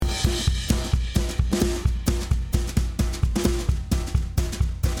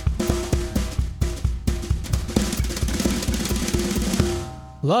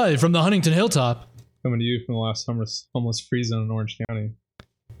Live from the Huntington Hilltop. Coming to you from the last homeless free zone in Orange County.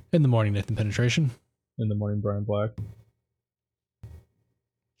 In the morning, Nathan Penetration. In the morning, Brian Black. Did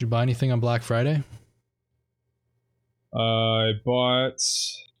you buy anything on Black Friday? I bought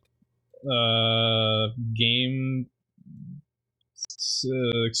game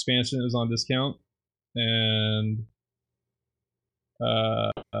expansion. It was on discount. And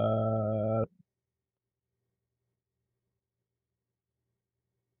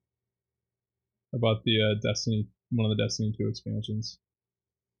I bought the one of the Destiny 2 expansions.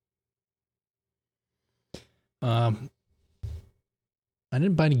 I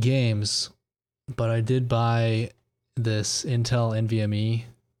didn't buy any games, but I did buy this Intel NVMe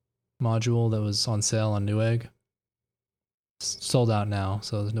module that was on sale on Newegg. It's sold out now,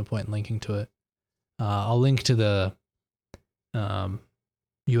 so there's no point in linking to it. I'll link to the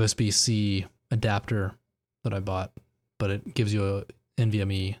USB-C adapter that I bought, but it gives you a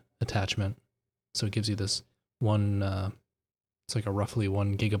NVMe attachment. So it gives you this one, it's like a roughly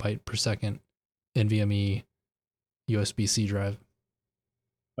 1 gigabyte per second NVMe USB-C drive.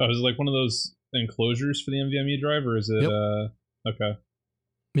 Oh, is it like one of those enclosures for the NVMe drive, or is it? Yep. Okay.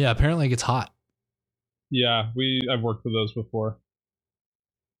 Yeah, apparently it gets hot. Yeah, I've worked with those before.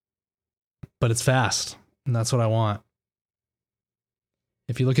 But it's fast, and that's what I want.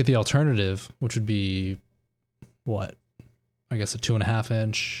 If you look at the alternative, which would be what? I guess a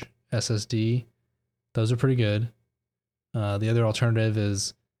 2.5-inch SSD. Those are pretty good. The other alternative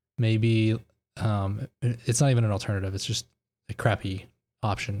is maybe it's not even an alternative. It's just a crappy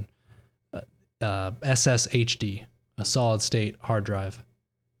option. SSHD, a solid state hard drive,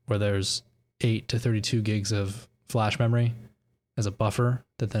 where there's 8 to 32 gigs of flash memory as a buffer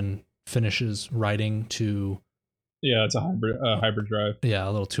that then finishes writing to. Yeah, it's a hybrid drive. Yeah,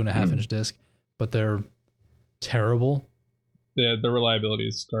 a little 2.5-inch disk, but they're terrible. Yeah, the reliability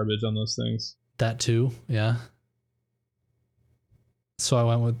is garbage on those things. That too, yeah. So I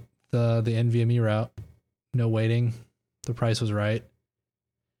went with the NVMe route. No waiting. The price was right.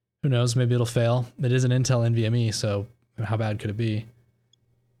 Who knows? Maybe it'll fail. It is an Intel NVMe, so how bad could it be?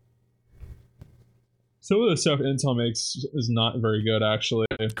 Some of the stuff Intel makes is not very good, actually.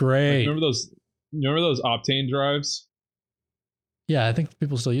 Great. Like, remember those Optane drives? Yeah, I think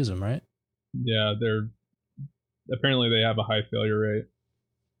people still use them, right? Yeah, apparently they have a high failure rate.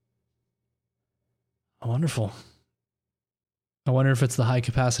 Oh, wonderful. I wonder if it's the high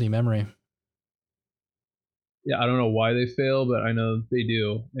capacity memory. Yeah, I don't know why they fail, but I know they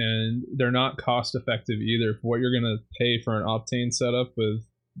do. And they're not cost effective either. For what you're going to pay for an Optane setup with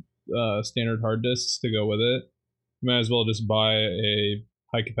standard hard disks to go with it, you might as well just buy a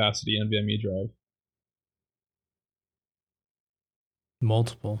high capacity NVMe drive.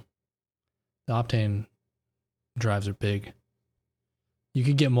 Multiple. The Optane drives are big. You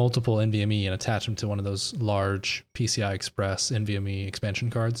could get multiple NVMe and attach them to one of those large PCI Express NVMe expansion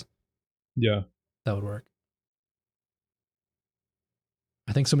cards. Yeah. That would work.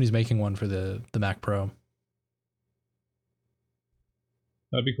 I think somebody's making one for the Mac Pro.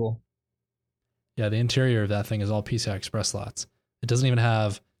 That'd be cool. Yeah, the interior of that thing is all PCI Express slots. It doesn't even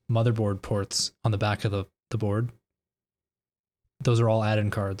have motherboard ports on the back of the board. Those are all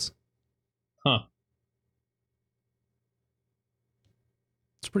add-in cards. Huh.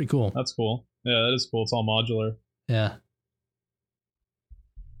 It's pretty cool. That's cool. Yeah, that is cool. It's all modular. Yeah.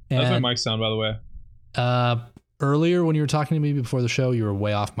 How's my mic sound, by the way? Earlier when you were talking to me before the show, you were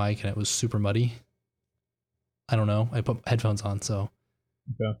way off mic and it was super muddy. I don't know. I put headphones on, so.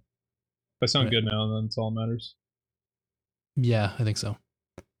 Okay. If I sound good now, then it's all that matters. Yeah, I think so.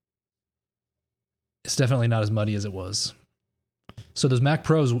 It's definitely not as muddy as it was. So those Mac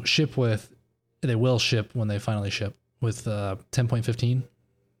Pros they will ship when they finally ship with 10.15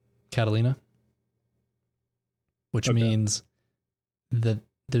 Catalina, which means that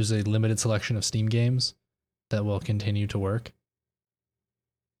there's a limited selection of Steam games that will continue to work.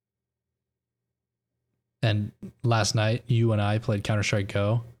 And last night, you and I played Counter-Strike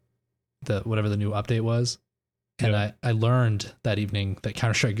Go, whatever the new update was, and yeah. I learned that evening that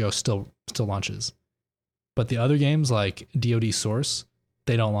Counter-Strike Go still launches, but the other games like DoD Source,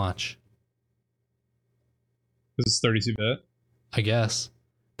 they don't launch. This is 32-bit? I guess.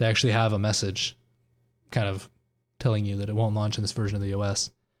 They actually have a message kind of telling you that it won't launch in this version of the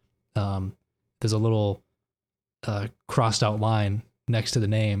OS. There's a little crossed out line next to the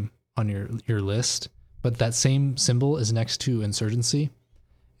name on your list, but that same symbol is next to Insurgency.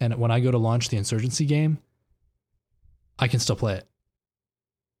 And when I go to launch the Insurgency game, I can still play it,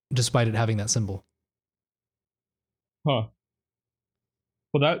 despite it having that symbol. Huh.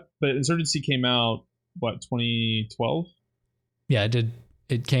 Well, but Insurgency came out, what, 2012? Yeah, it did.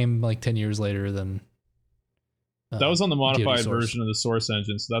 It came like 10 years later than. That was on the modified DoD Source. version of the Source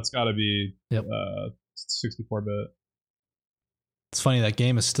engine, so that's got to be Yep. 64-bit. It's funny that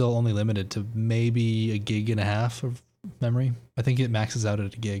game is still only limited to maybe 1.5 gigs of memory. I think it maxes out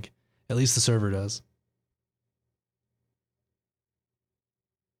at 1 gig. At least the server does.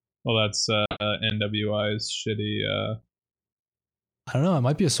 Well, that's NWI's shitty. I don't know. It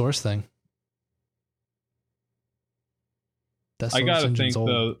might be a Source thing. That I Source gotta engine's think old.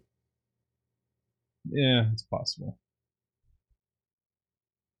 though. Yeah, it's possible.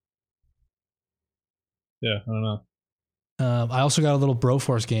 Yeah, I don't know. I also got a little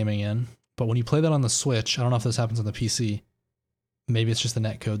Broforce gaming in, but when you play that on the Switch, I don't know if this happens on the PC. Maybe it's just the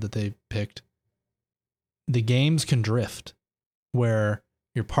netcode that they picked. The games can drift, where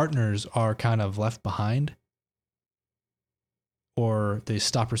your partners are kind of left behind, or they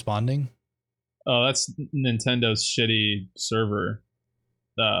stop responding. Oh, that's Nintendo's shitty server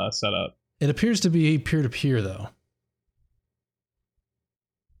setup. It appears to be peer-to-peer, though.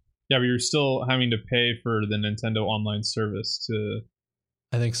 Yeah, but you're still having to pay for the Nintendo Online service to.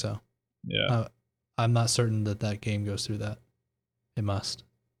 I think so. Yeah, I'm not certain that game goes through that. It must.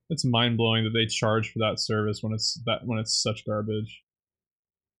 it's mind blowing that they charge for that service when it's such garbage.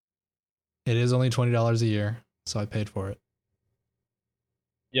 It is only $20 a year, so I paid for it.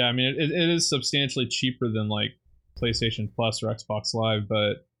 Yeah, I mean it is substantially cheaper than like PlayStation Plus or Xbox Live,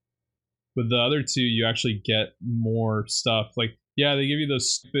 but with the other two, you actually get more stuff. Like, yeah, they give you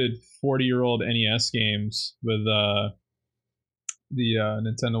those stupid 40-year-old NES games with the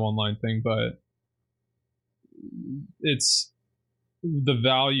Nintendo Online thing, but it's the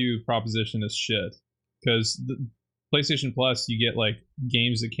value proposition is shit because the PlayStation Plus you get like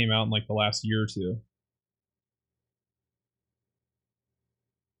games that came out in like the last year or two.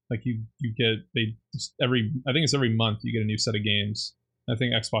 Like you get I think it's every month you get a new set of games. I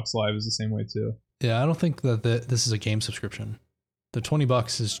think Xbox Live is the same way too. Yeah, I don't think that this is a game subscription. The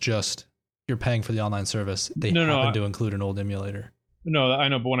 $20 is just you're paying for the online service. They happen to include an old emulator. No, I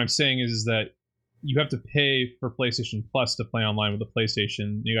know, but what I'm saying is that you have to pay for PlayStation Plus to play online with the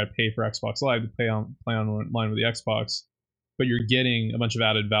PlayStation. You got to pay for Xbox Live to play online with the Xbox, but you're getting a bunch of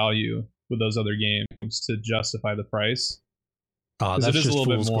added value with those other games to justify the price. Oh, that's just a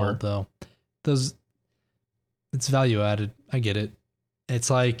little bit more, though. It's value added. I get it. It's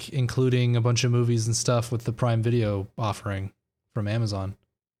like including a bunch of movies and stuff with the Prime Video offering from Amazon.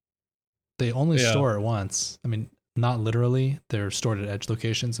 They only store it once. I mean, not literally. They're stored at edge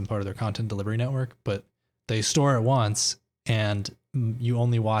locations and part of their content delivery network, but they store it once and you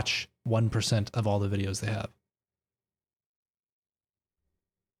only watch 1% of all the videos they have.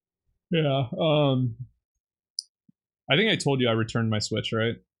 Yeah. I think I told you I returned my Switch,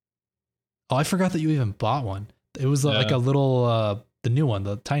 right? Oh, I forgot that you even bought one. It was like a little, the new one,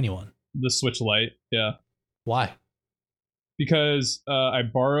 the tiny one. The Switch Lite, yeah. Why? Because I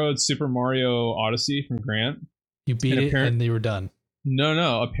borrowed Super Mario Odyssey from Grant. You beat it and they were done.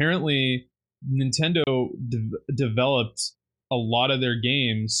 No. Apparently, Nintendo developed a lot of their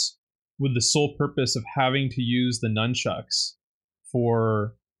games with the sole purpose of having to use the nunchucks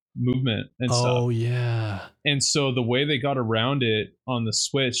for movement and stuff. Oh, yeah. And so the way they got around it on the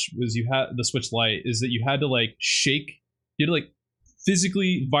Switch was you had the Switch Lite is that you had to like shake, you had to like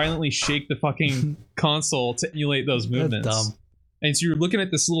physically violently shake the fucking console to emulate those movements. That's dumb. And so you're looking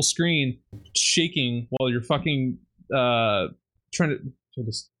at this little screen shaking while you're fucking trying to I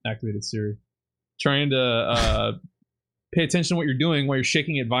just activated Siri. Trying to pay attention to what you're doing while you're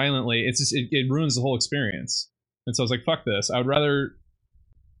shaking it violently. It's just it ruins the whole experience. And so I was like, fuck this. I would rather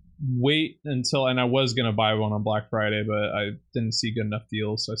wait until, and I was gonna buy one on Black Friday, but I didn't see good enough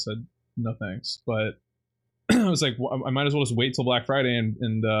deals, so I said no thanks. But I was like, well, I might as well just wait till Black Friday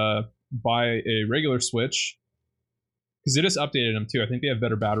and buy a regular Switch because they just updated them too. I think they have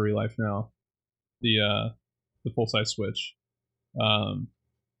better battery life now. The full size Switch,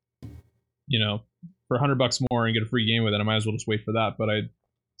 you know, for $100 more and get a free game with it, I might as well just wait for that. But I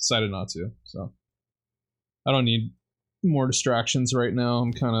decided not to, so I don't need more distractions right now.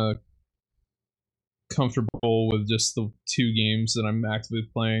 I'm kind of comfortable with just the 2 games that I'm actively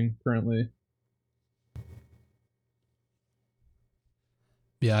playing currently.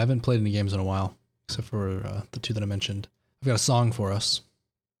 Yeah, I haven't played any games in a while, except for the 2 that I mentioned. I've got a song for us.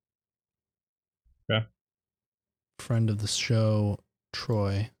 Okay. Friend of the show,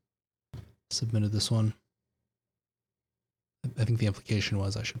 Troy, submitted this one. I think the implication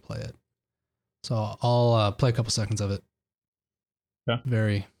was I should play it. So I'll play a couple seconds of it. Yeah.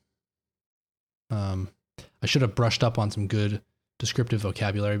 Very. I should have brushed up on some good descriptive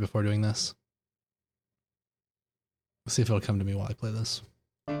vocabulary before doing this. Let's see if it'll come to me while I play this.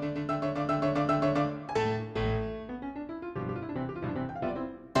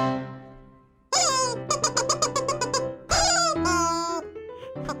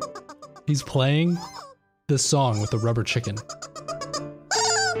 He's playing this song with the rubber chicken.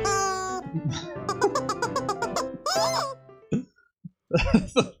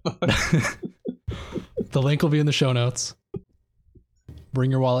 The link will be in the show notes.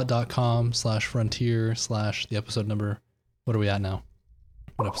 Bringyourwallet.com/frontier/ the episode number. What are we at now?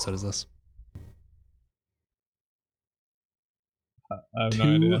 What episode is this? I have no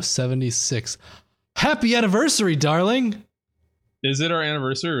idea. 276. Happy anniversary, darling. Is it our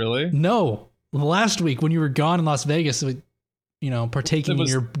anniversary, really? No. Last week when you were gone in Las Vegas, partaking in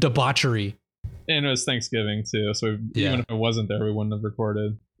your debauchery. And it was Thanksgiving too, so even if it wasn't there, we wouldn't have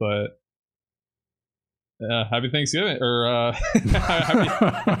recorded. But happy Thanksgiving, or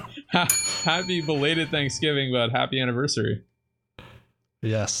happy belated Thanksgiving, but happy anniversary.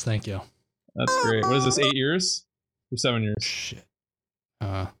 Yes, thank you. That's great. What is this, 8 years or 7 years? Shit.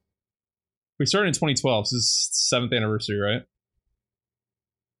 We started in 2012, so this is 7th anniversary, right?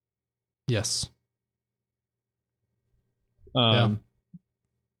 Yes. Yeah.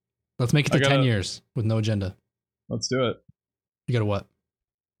 Let's make it to 10 years with no agenda. Let's do it. You got a what?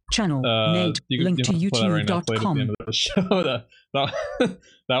 Channel Nate, link to youtube.com. That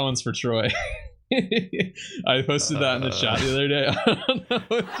one's for Troy. I posted that in the chat the other day. I don't know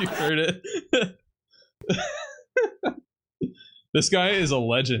if you heard it. This guy is a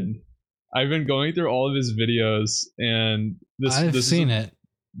legend. I've been going through all of his videos, and I've seen it.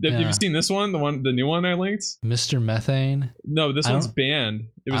 Have you seen this one? The new one I linked? Mr. Methane? No, this one's banned.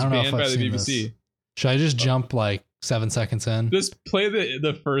 It was banned by the BBC. This. Should I just jump like 7 seconds in? Just play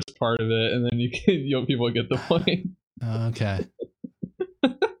the first part of it, and then people get the point. Okay. I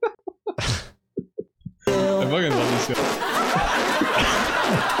fucking love this guy.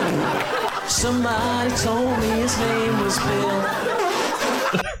 Somebody told me his name was Bill.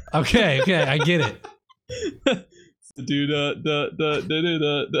 Okay, I get it.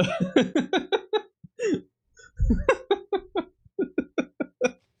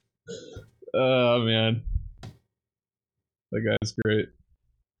 Oh man, that guy's great.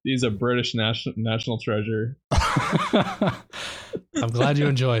 He's a British national treasure. I'm glad you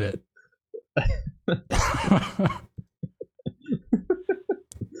enjoyed it.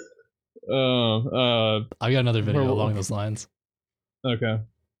 I got another video along those lines. Okay.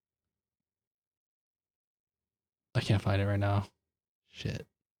 I can't find it right now. Shit.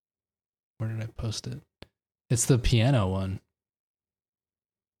 Where did I post it? It's the piano one.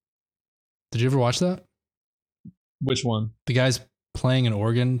 Did you ever watch that? Which one? The guy's playing an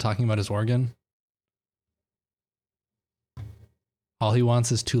organ, talking about his organ. All he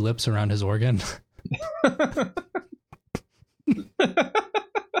wants is 2 lips around his organ.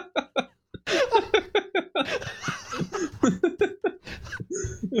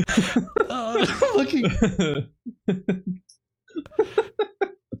 Looking.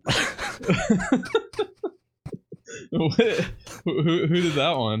 Who did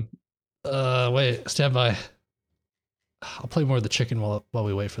that one? Wait, stand by. I'll play more of the chicken while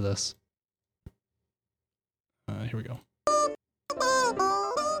we wait for this. Here we go.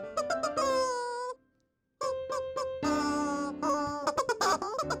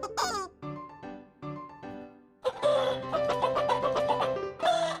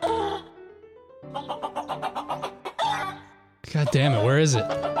 God damn it, where is it?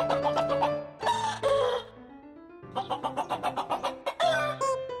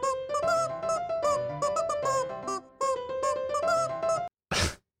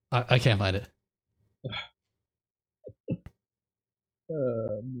 I can't find it.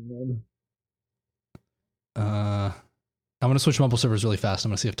 Man. I'm gonna switch mobile servers really fast.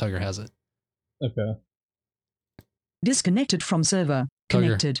 I'm gonna see if Tugger has it. Okay. Disconnected from server. Tugger,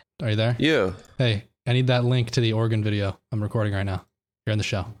 Connected. are you there? Yeah. Hey, I need that link to the organ video I'm recording right now. You're on the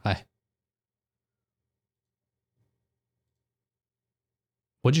show. Hi.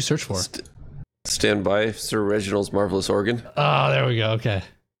 What'd you search for? Stand by, Sir Reginald's Marvelous Organ. Oh, there we go. Okay.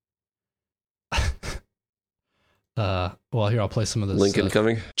 Well, here, I'll play some of this. Link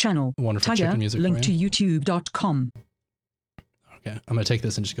incoming. Channel. Wonderful chicken music. Link to youtube.com. Okay, I'm going to take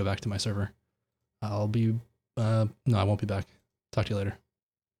this and just go back to my server. I'll be, no, I won't be back. Talk to you later.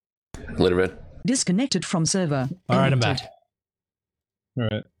 Later, man. Disconnected from server. All right, I'm back. All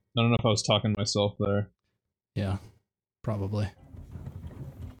right. I don't know if I was talking to myself there. Yeah, probably.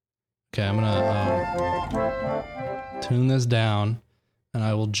 Okay, I'm gonna tune this down, and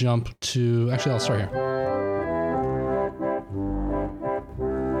I will jump to. Actually, I'll start here.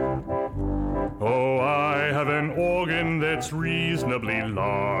 Oh, I have an organ that it's reasonably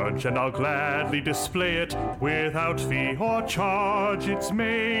large, and I'll gladly display it without fee or charge. It's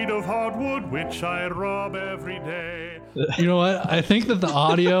made of hardwood, which I rub every day. You know what? I think that the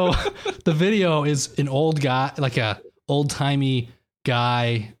audio, the video is an old guy, like a old-timey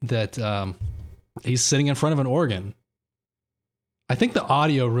guy that he's sitting in front of an organ. I think the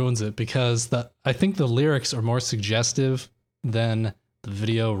audio ruins it because I think the lyrics are more suggestive than the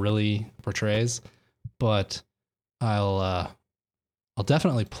video really portrays. But I'll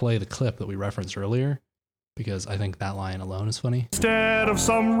definitely play the clip that we referenced earlier because I think that line alone is funny. Instead of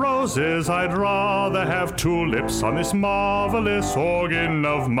some roses, I'd rather have tulips on this marvelous organ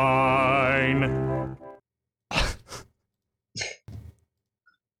of mine. Are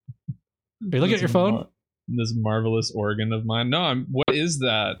you looking at your phone? This marvelous organ of mine. No, what is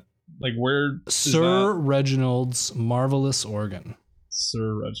that? Like, where? Sir Reginald's Marvelous Organ.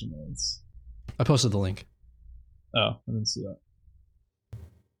 Sir Reginald's. I posted the link. Oh, I didn't see that.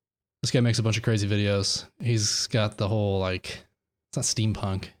 This guy makes a bunch of crazy videos. He's got the whole, like, it's not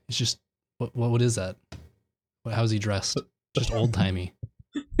steampunk. It's just, what is that? How's he dressed? Just old timey.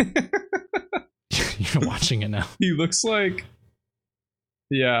 You're watching it now. He looks like,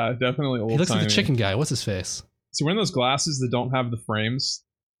 yeah, definitely old. He looks like the chicken guy. What's his face? So wearing those glasses that don't have the frames,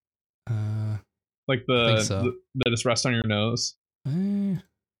 like that just rest on your nose.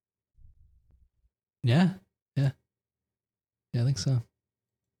 Yeah, I think so.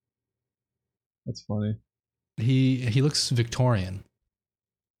 That's funny. He looks Victorian.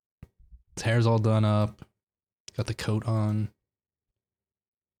 His hair's all done up. Got the coat on.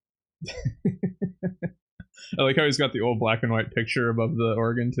 I like how he's got the old black and white picture above the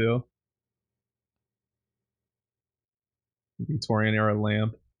organ too. Victorian era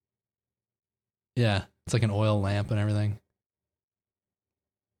lamp. Yeah, it's like an oil lamp and everything.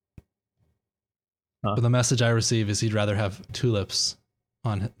 But the message I receive is he'd rather have tulips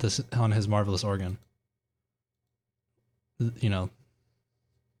on his marvelous organ. You know,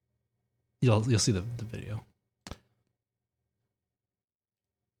 you'll see the video.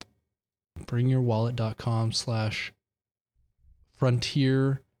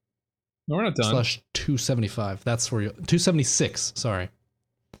 bringyourwallet.com/frontier. No, we're not done. /275. That's where 276. Sorry,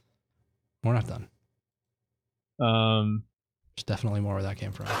 we're not done. There's definitely more where that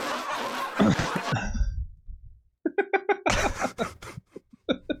came from.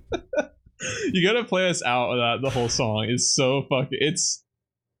 You gotta play us out with that. The whole song is so fucking. It's.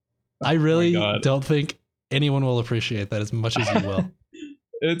 I really don't think anyone will appreciate that as much as you will.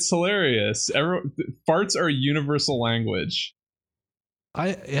 It's hilarious. Farts are a universal language.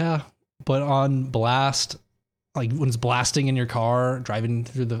 Yeah, but on blast, like when it's blasting in your car, driving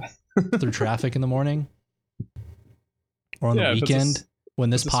through traffic in the morning, or on the weekend when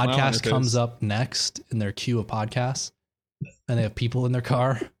this podcast comes up next in their queue of podcasts, and they have people in their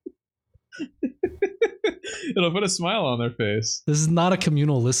car. It'll put a smile on their face. This is not a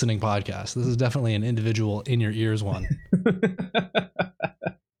communal listening podcast. This is definitely an individual in your ears one.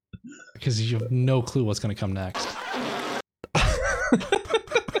 Because you have no clue what's going to come next.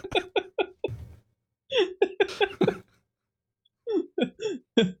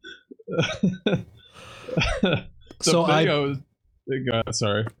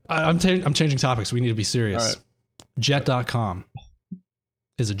 Sorry. I'm changing topics. We need to be serious. Right. Jet.com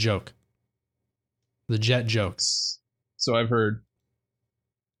is a joke. The jet jokes. So I've heard.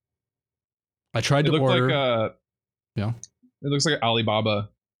 I tried to order. It looks like Alibaba.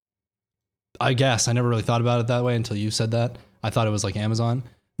 I guess. I never really thought about it that way until you said that. I thought it was like Amazon.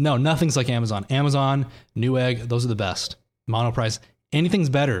 No, nothing's like Amazon. Amazon, Newegg, those are the best. Monoprice, anything's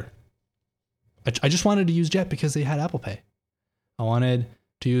better. I just wanted to use Jet because they had Apple Pay. I wanted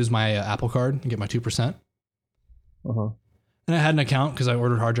to use my Apple Card and get my 2%. And I had an account because I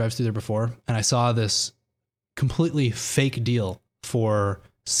ordered hard drives through there before. And I saw this completely fake deal for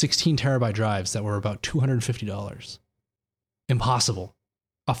 16 terabyte drives that were about $250. Impossible.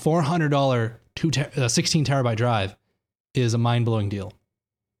 A $400 16 terabyte drive is a mind-blowing deal.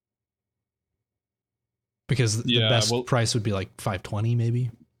 Because the best price would be like $520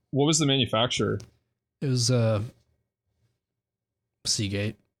 maybe. What was the manufacturer? It was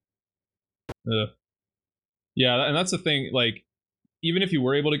Seagate. Yeah, and that's the thing. Like, even if you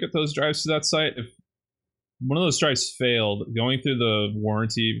were able to get those drives to that site, if one of those drives failed, going through the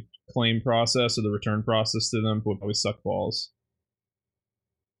warranty claim process or the return process to them would probably suck balls.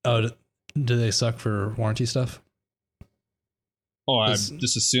 Oh, do they suck for warranty stuff? Oh, I'm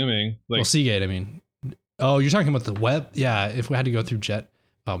just assuming. Like, well, Seagate, I mean. Oh, you're talking about the web? Yeah, if we had to go through Jet.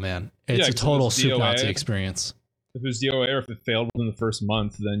 Oh, man. It's a total soup Nazi experience. If it was DOA or if it failed within the first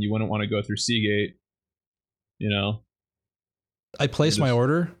month, then you wouldn't want to go through Seagate. You know? I placed my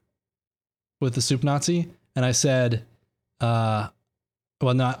order with the Soup Nazi, and I said, I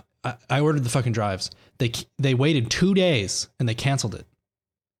ordered the fucking drives. They waited 2 days and they canceled it.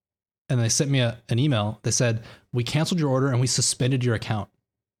 And they sent me an email that said, we canceled your order and we suspended your account.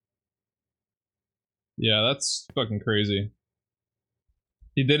 Yeah, that's fucking crazy.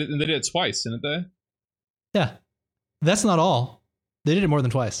 They did it twice, didn't they? Yeah. That's not all. They did it more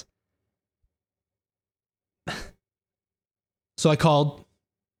than twice. So I called.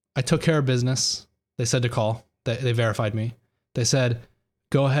 I took care of business. They said to call. They verified me. They said,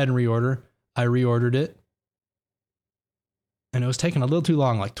 go ahead and reorder. I reordered it. And it was taking a little too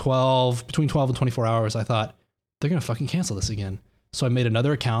long, like between 12 and 24 hours. I thought, they're going to fucking cancel this again. So I made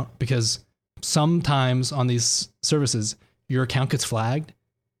another account because sometimes on these services, your account gets flagged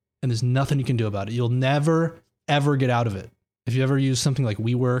and there's nothing you can do about it. You'll never, ever get out of it. If you ever use something like not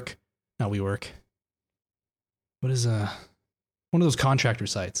WeWork. What is one of those contractor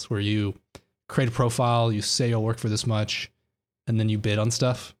sites where you create a profile, you say you'll work for this much, and then you bid on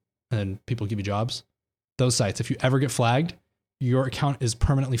stuff, and then people give you jobs. Those sites, if you ever get flagged, your account is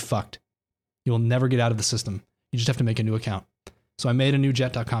permanently fucked. You will never get out of the system. You just have to make a new account. So I made a new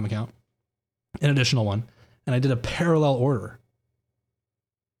Jet.com account, an additional one, and I did a parallel order.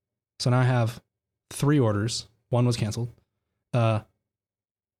 So now I have 3 orders. One was canceled. The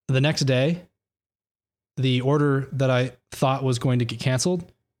next day, the order that I thought was going to get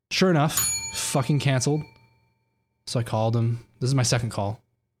canceled, sure enough, fucking canceled. So I called him. This is my second call.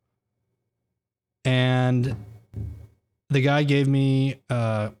 And the guy gave me,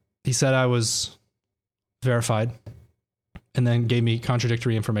 he said I was verified and then gave me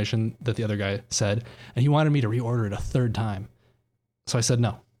contradictory information that the other guy said. And he wanted me to reorder it a third time. So I said,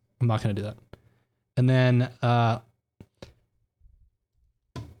 no, I'm not going to do that. And then, yeah,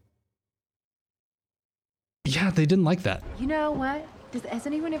 they didn't like that. You know what? Has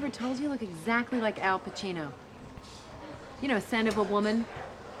anyone ever told you look exactly like Al Pacino? You know, Scent of a Woman?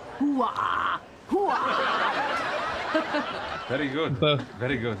 Hoo-ah! Hoo-ah! Very good.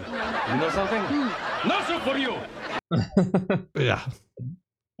 Very good. You know something? Not so for you! Yeah.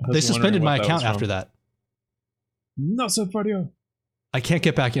 They suspended my account after that. Not so for you. I can't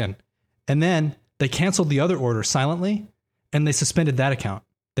get back in. And then they canceled the other order silently, and they suspended that account.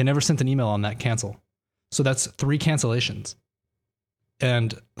 They never sent an email on that cancel. So that's 3 cancellations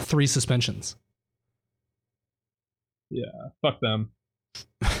and 3 suspensions. Yeah, fuck them.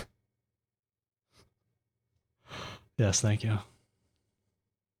 Yes, thank you.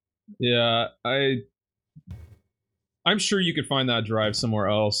 Yeah, I'm sure you could find that drive somewhere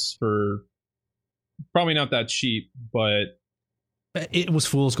else for probably not that cheap, but it was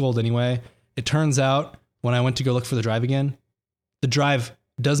fool's gold anyway. It turns out when I went to go look for the drive again, the drive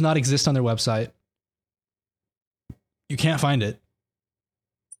does not exist on their website. You can't find it.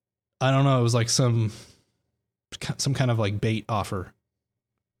 I don't know. It was like some kind of like bait offer.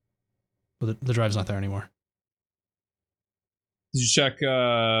 But the drive's not there anymore. Did you check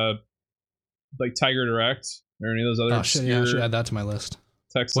like Tiger Direct or any of those other? Oh shit! Yeah, I should add that to my list.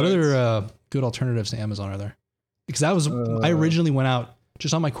 Text what sites? other good alternatives to Amazon are there? Because that was I originally went out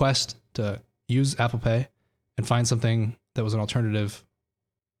just on my quest to use Apple Pay and find something that was an alternative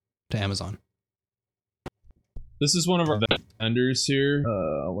to Amazon. This is one of our vendors here.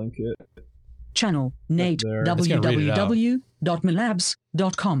 I'll link it. Channel Nate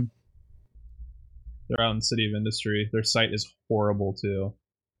www.milabs.com. They're out in City of Industry. Their site is horrible too.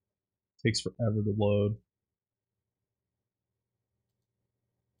 Takes forever to load.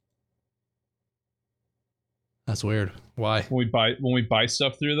 That's weird. Why? When we buy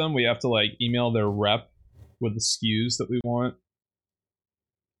stuff through them, we have to like email their rep with the SKUs that we want.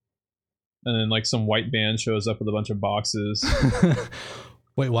 And then like some white band shows up with a bunch of boxes.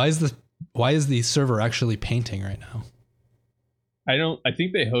 Wait, why is the server actually painting right now? I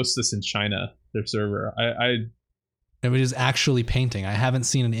think they host this in China, their server. It is actually painting. I haven't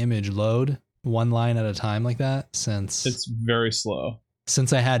seen an image load one line at a time like that since it's very slow.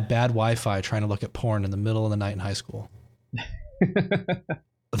 Since I had bad Wi-Fi trying to look at porn in the middle of the night in high school.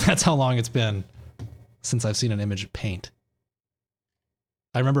 That's how long it's been since I've seen an image paint.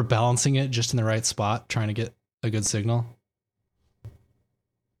 I remember balancing it just in the right spot, trying to get a good signal.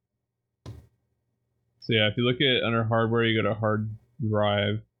 So yeah, if you look at under hardware, you go to hard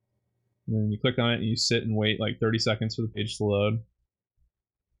drive, and then you click on it and you sit and wait like 30 seconds for the page to load.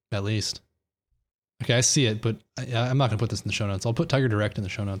 At least. Okay, I see it, but I'm not going to put this in the show notes. I'll put Tiger Direct in the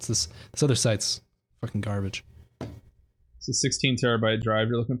show notes. This other site's fucking garbage. It's a 16 terabyte drive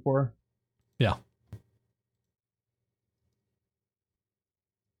you're looking for? Yeah.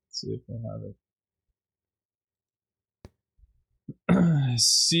 See if I have it.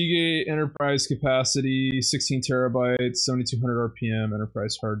 Seagate Enterprise capacity, 16 terabytes, 7200 RPM,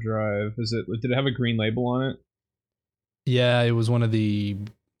 Enterprise hard drive. Did it have a green label on it? Yeah, it was one of the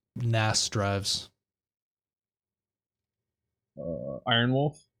NAS drives. Iron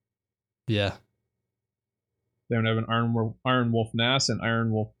Wolf? Yeah. They don't have an Iron Wolf NAS and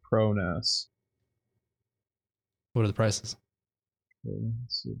Iron Wolf Pro NAS. What are the prices? Okay,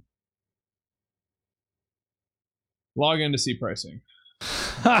 let's see. Log in to see pricing.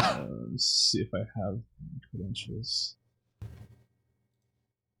 Let's see if I have credentials.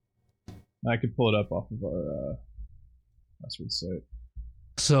 I could pull it up off of our password site.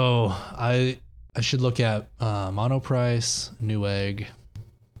 So I should look at Monoprice, Newegg.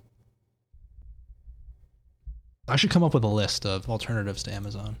 I should come up with a list of alternatives to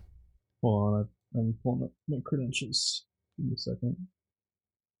Amazon. Hold on, I'm pulling up my credentials. Give me a second.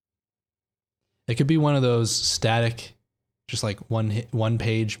 It could be one of those static, just like one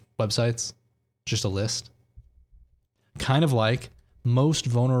page websites, just a list. Kind of like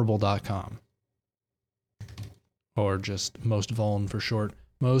mostvulnerable.com. Or just mostvuln for short.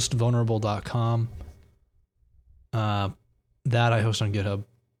 Mostvulnerable.com. That I host on GitHub.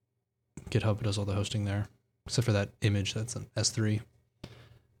 GitHub does all the hosting there, except for that image that's an S3.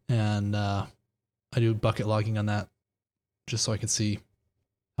 And I do bucket logging on that, just so I can see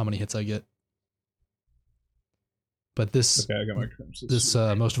how many hits I get. But this, okay, I got my credentials. This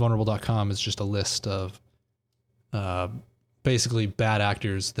mostvulnerable.com is just a list of basically bad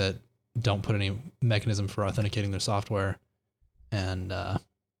actors that don't put any mechanism for authenticating their software. And a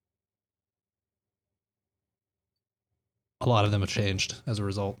lot of them have changed as a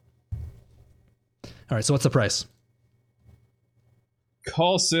result. All right, so what's the price?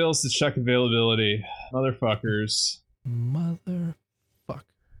 Call sales to check availability. Motherfuckers.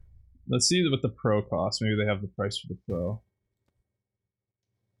 Let's see what the Pro costs. Maybe they have the price for the Pro.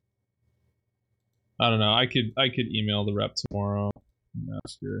 I don't know. I could email the rep tomorrow and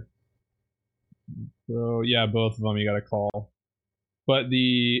ask her. Pro, yeah, both of them you got to call. But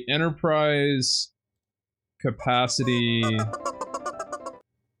the Enterprise capacity,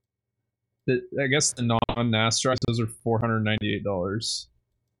 I guess the non-NAS drives, those are $498.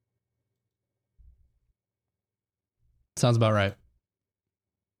 Sounds about right.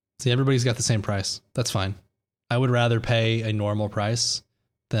 See, everybody's got the same price. That's fine. I would rather pay a normal price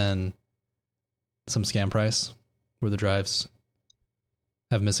than some scam price where the drives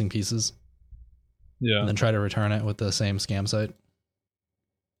have missing pieces. Yeah. And then try to return it with the same scam site.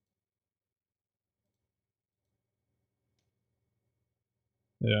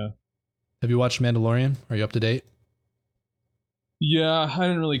 Yeah. Have you watched Mandalorian? Are you up to date? Yeah, I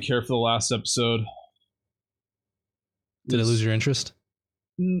didn't really care for the last episode. Did it lose your interest?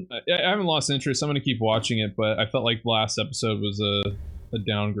 I haven't lost interest. I'm going to keep watching it, but I felt like the last episode was a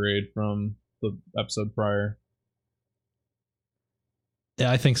downgrade from the episode prior.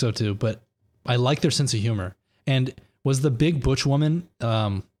 Yeah, I think so too, but I like their sense of humor. And was the big butch woman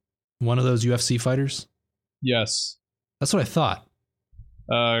one of those UFC fighters? Yes. That's what I thought.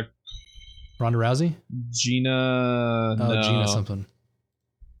 Ronda Rousey? Gina. No. Gina something.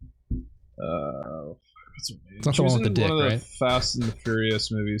 What's her name? It's not the one with the dick, one of the right? Fast and the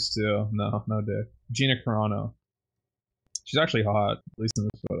Furious movies too. No dick. Gina Carano. She's actually hot, at least in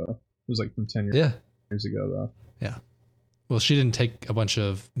this photo. It was like from 10 years ago, though. Yeah. Well, she didn't take a bunch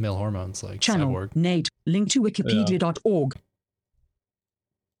of male hormones like Channel Cyborg. Nate. Link to wikipedia.org.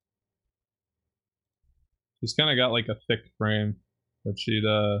 She's kind of got like a thick frame, but she'd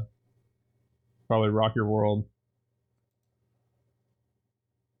probably rock your world.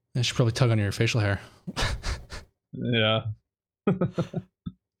 And she probably tug on your facial hair. Yeah.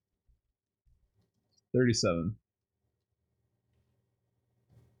 37.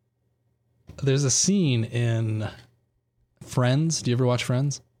 There's a scene in Friends. Do you ever watch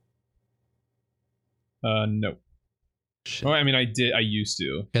Friends? No. Shit. Oh, I mean, I used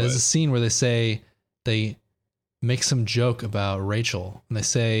to. Yeah, there's a scene where they make some joke about Rachel, and they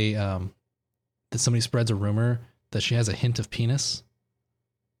say that somebody spreads a rumor that she has a hint of penis.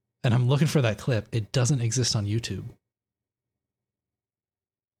 And I'm looking for that clip. It doesn't exist on YouTube.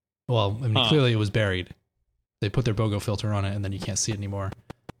 Well, I mean, clearly it was buried. They put their BOGO filter on it, and then you can't see it anymore.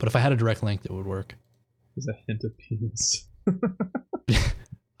 But if I had a direct link, it would work. There's a hint of penis.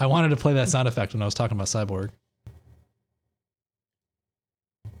 I wanted to play that sound effect when I was talking about Cyborg.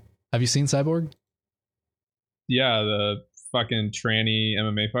 Have you seen Cyborg? Yeah, the fucking tranny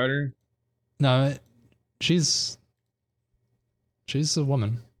MMA fighter. No, she's a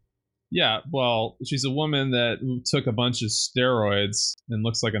woman. Yeah, well, she's a woman that took a bunch of steroids and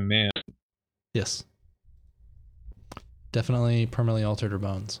looks like a man. Yes. Definitely permanently altered her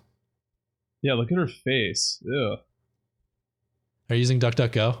bones. Yeah, look at her face. Ew. Are you using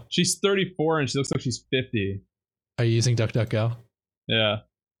DuckDuckGo? She's 34 and she looks like she's 50. Are you using DuckDuckGo? Yeah.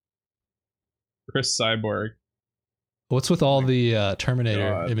 Chris Cyborg. What's with all the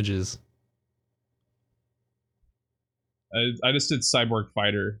Terminator images? I just did Cyborg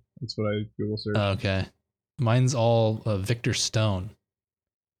Fighter. That's what I Google searched. Okay. Mine's all Victor Stone.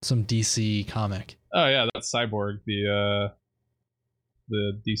 Some DC comic. Oh yeah, that's Cyborg, the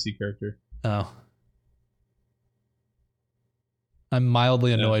DC character. Oh. I'm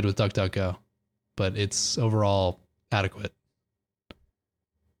mildly annoyed with DuckDuckGo, but it's overall adequate.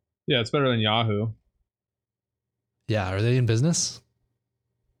 Yeah, it's better than Yahoo. Yeah, are they in business?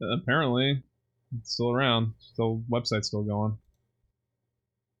 Apparently. It's still around. Still website's still going.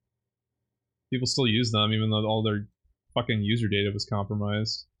 People still use them even though all their fucking user data was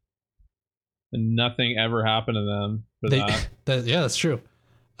compromised. And nothing ever happened to them for that. Yeah, that's true.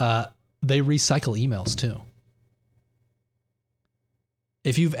 They recycle emails too.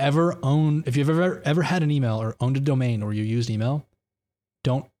 If you've ever had an email or owned a domain or you used email,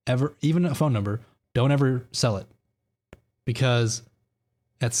 don't ever, even a phone number, don't ever sell it. Because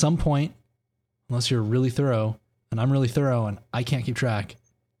at some point, unless you're really thorough, and I'm really thorough and I can't keep track,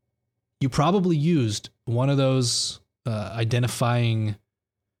 you probably used one of those identifying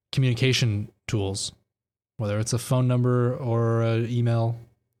communication tools, whether it's a phone number or an email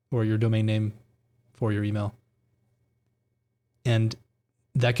or your domain name for your email. And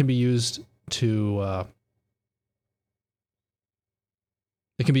that can be used to,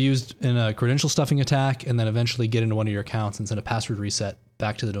 it can be used in a credential stuffing attack and then eventually get into one of your accounts and send a password reset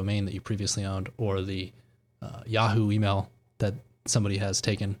back to the domain that you previously owned or the Yahoo email that somebody has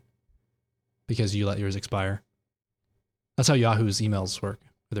taken because you let yours expire. That's how Yahoo's emails work,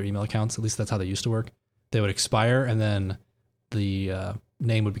 or their email accounts. At least that's how they used to work. They would expire and then the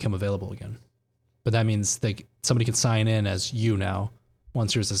name would become available again. But that means somebody can sign in as you now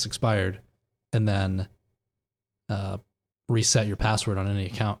once yours is expired and then reset your password on any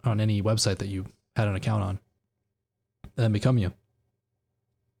account, on any website that you had an account on, and then become you.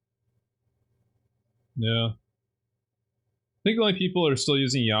 Yeah. I think the only people that are still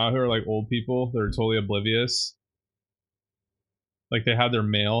using Yahoo are like old people that are totally oblivious. Like they had their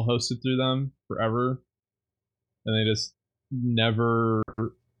mail hosted through them forever. And they just never,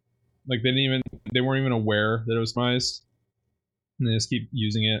 like they weren't even aware that it was compromised. And they just keep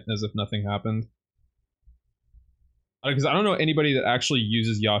using it as if nothing happened. Because I don't know anybody that actually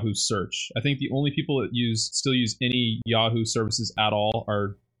uses Yahoo search. I think the only people that still use any Yahoo services at all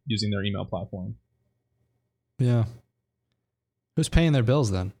are using their email platform. Yeah. Who's paying their bills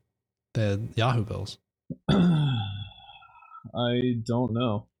then? The Yahoo bills. I don't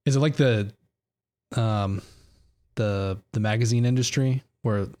know. Is it like the magazine industry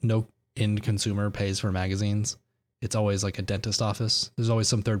where no end consumer pays for magazines? It's always like a dentist office. There's always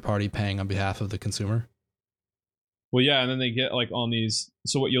some third party paying on behalf of the consumer. Well, yeah, and then they get like on these.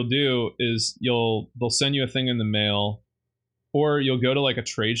 So what you'll do is they'll send you a thing in the mail, or you'll go to like a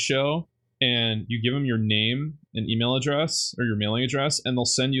trade show and you give them your name and email address or your mailing address, and they'll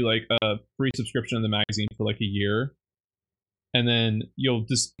send you like a free subscription to the magazine for like a year. And then you'll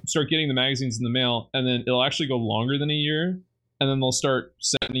just start getting the magazines in the mail, and then it'll actually go longer than a year. And then they'll start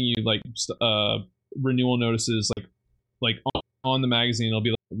sending you like renewal notices, like on the magazine. It'll be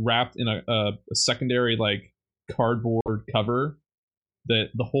like wrapped in a secondary like cardboard cover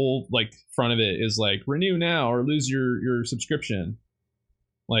that the whole like front of it is like renew now or lose your subscription.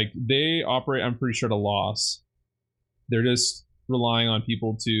 Like they operate, I'm pretty sure, at a loss. They're just relying on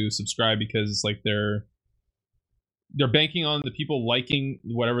people to subscribe because it's like they're banking on the people liking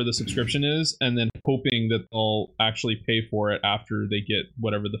whatever the subscription is and then hoping that they'll actually pay for it after they get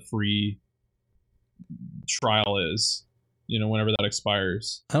whatever the free trial is, whenever that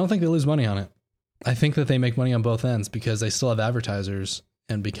expires. I don't think they lose money on it. I think that they make money on both ends because they still have advertisers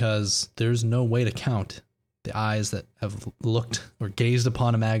and because there's no way to count the eyes that have looked or gazed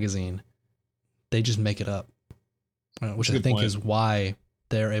upon a magazine. They just make it up, which I think is why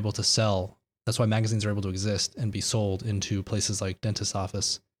they're able to sell. That's why magazines are able to exist and be sold into places like dentist's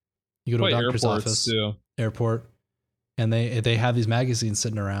office. You go to a doctor's office, airport, and they have these magazines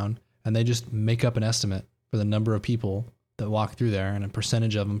sitting around and they just make up an estimate for the number of people that walk through there, and a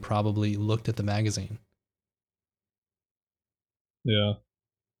percentage of them probably looked at the magazine. Yeah.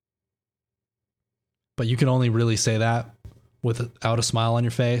 But you can only really say that without a smile on your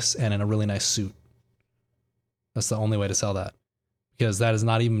face and in a really nice suit. That's the only way to sell that, because that is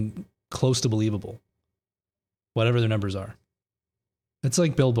not even close to believable, whatever their numbers are. It's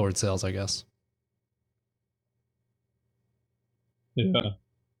like billboard sales, I guess. Yeah.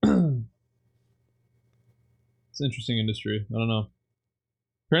 It's an interesting industry. I don't know.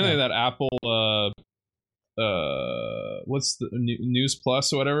 Apparently that Apple what's the News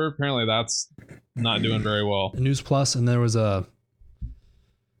Plus or whatever, apparently that's not doing very well. News Plus, and there was wasn't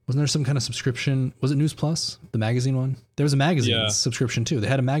there some kind of subscription? Was it News Plus, the magazine one? There was a magazine subscription too. They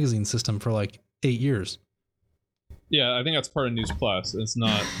had a magazine system for like 8 years. Yeah, I think that's part of News Plus. It's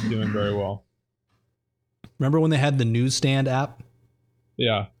not doing very well. Remember when they had the Newsstand app?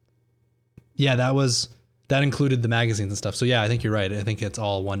 Yeah. Yeah, that included the magazines and stuff. So yeah, I think you're right. I think it's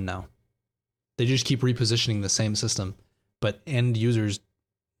all one now. They just keep repositioning the same system, but end users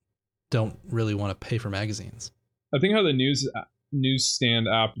don't really want to pay for magazines. I think how the Newsstand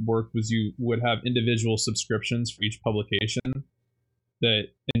app worked was you would have individual subscriptions for each publication and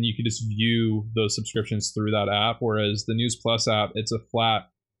you could just view those subscriptions through that app. Whereas the News Plus app, it's a flat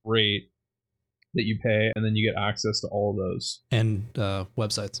rate that you pay, and then you get access to all of those. And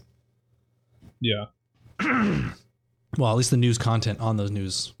websites. Yeah. Well, at least the news content on those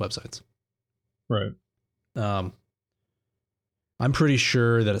news websites. Right. I'm pretty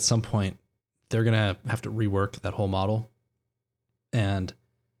sure that at some point they're going to have to rework that whole model, and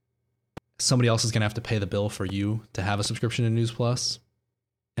somebody else is going to have to pay the bill for you to have a subscription to News Plus,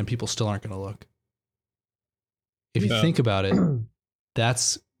 and people still aren't going to look. If you think about it,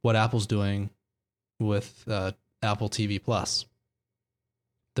 that's what Apple's doing with Apple TV Plus,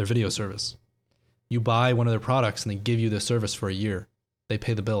 their video service. You buy one of their products and they give you the service for a year. They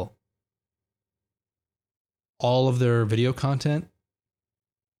pay the bill. All of their video content,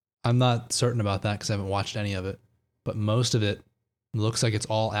 I'm not certain about that because I haven't watched any of it, but most of it looks like it's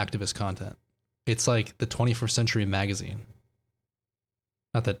all activist content. It's like the 21st Century Magazine.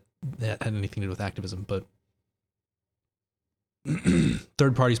 Not that that had anything to do with activism, but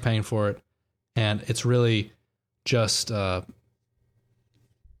third parties paying for it, and it's really just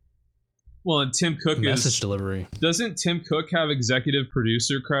well, and Tim Cook message delivery. Doesn't Tim Cook have executive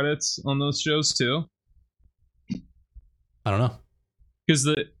producer credits on those shows too? I don't know. Because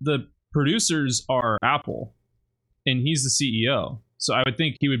the producers are Apple, and he's the CEO. So I would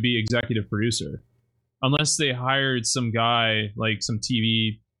think he would be executive producer. Unless they hired some guy, like some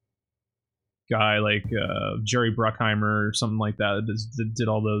TV guy like Jerry Bruckheimer or something like that did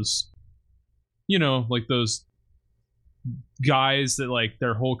all those, like those guys that like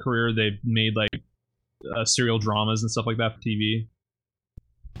their whole career they've made like serial dramas and stuff like that for TV.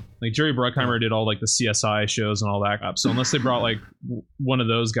 Like Jerry Bruckheimer did all like the CSI shows and all that crap. So unless they brought like one of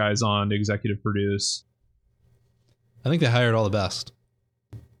those guys on to executive produce, I think they hired all the best.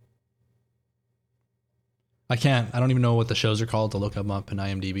 I don't even know what the shows are called to look them up in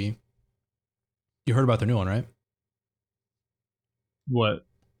IMDb. You heard about their new one, right? What?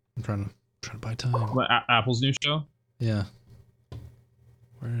 I'm trying to buy time. What, Apple's new show? Yeah.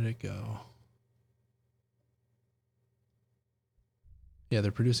 Where did it go? Yeah,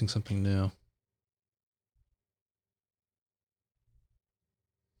 they're producing something new.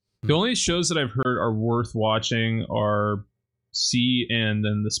 The only shows that I've heard are worth watching are C and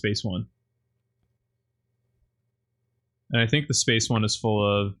then the space one. And I think the space one is full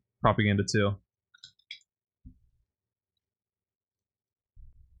of propaganda too.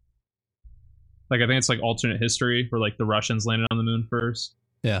 Like I think it's like alternate history where like the Russians landed on the moon first.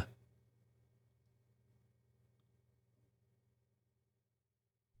 Yeah.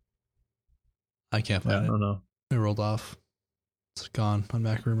 I can't find it. I don't know. It rolled off. It's gone on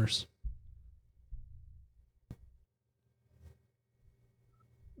Mac Rumors.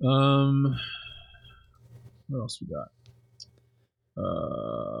 What else we got?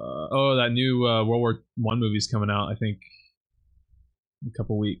 That new World War I movie's coming out, I think, in a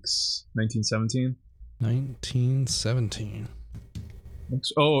couple weeks. 1917. 1917.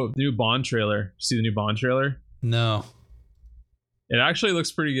 The new Bond trailer. See the new Bond trailer? No. It actually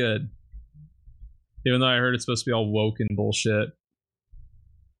looks pretty good. Even though I heard it's supposed to be all woke and bullshit.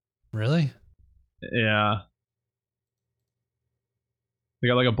 Really? Yeah. They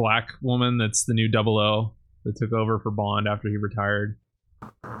got like a black woman that's the new 00 that took over for Bond after he retired.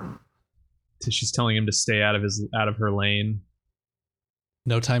 She's telling him to stay out of her lane.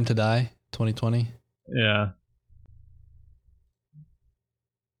 No Time to Die, 2020. Yeah.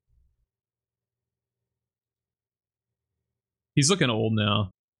 He's looking old now.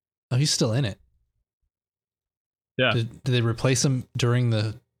 Oh, he's still in it. Yeah. Did they replace him during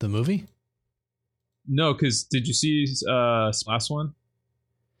the movie? No, because did you see his last one?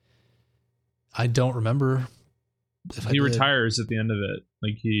 I don't remember. He retires at the end of it.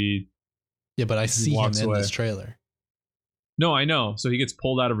 Like he. Yeah, but I see him in this trailer. No, I know. So he gets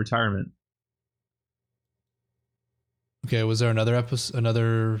pulled out of retirement. Okay, was there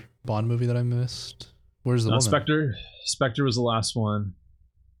another Bond movie that I missed? Where's the woman? Spectre was the last one.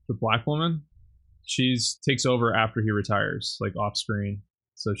 The black woman, takes over after he retires, like off screen.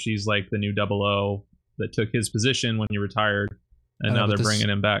 So she's like the new 00 that took his position when he retired, and now they're bringing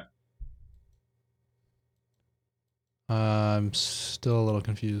him back. I'm still a little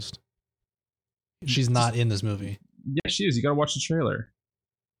confused. She's not in this movie. Yeah, she is. You gotta watch the trailer.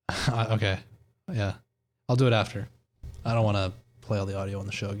 Okay. Yeah. I'll do it after. I don't want to play all the audio on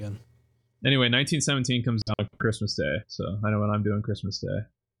the show again. Anyway, 1917 comes out on Christmas Day, so I know what I'm doing Christmas Day.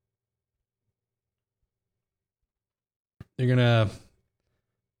 You're gonna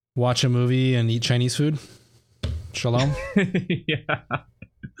watch a movie and eat Chinese food? Shalom? Yeah.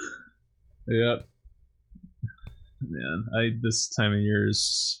 Yep. Man, this time of year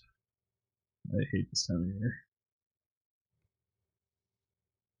is... I hate this time of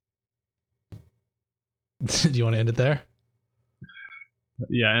year. Do you want to end it there?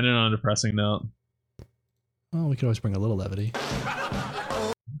 Yeah, end it on a depressing note. Well, we could always bring a little levity.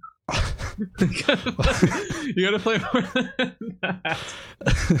 You gotta play more than that.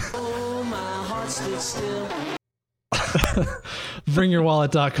 Oh, my heart stood still.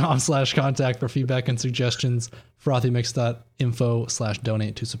 Bringyourwallet.com/contact for feedback and suggestions.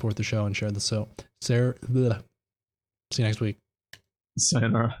 Frothymix.info/donate to support the show and share the show. See you next week.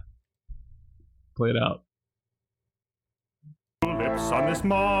 Sayonara. Play it out. Lips on this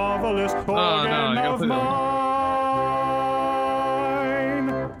marvelous organ you gotta of play that one. mine.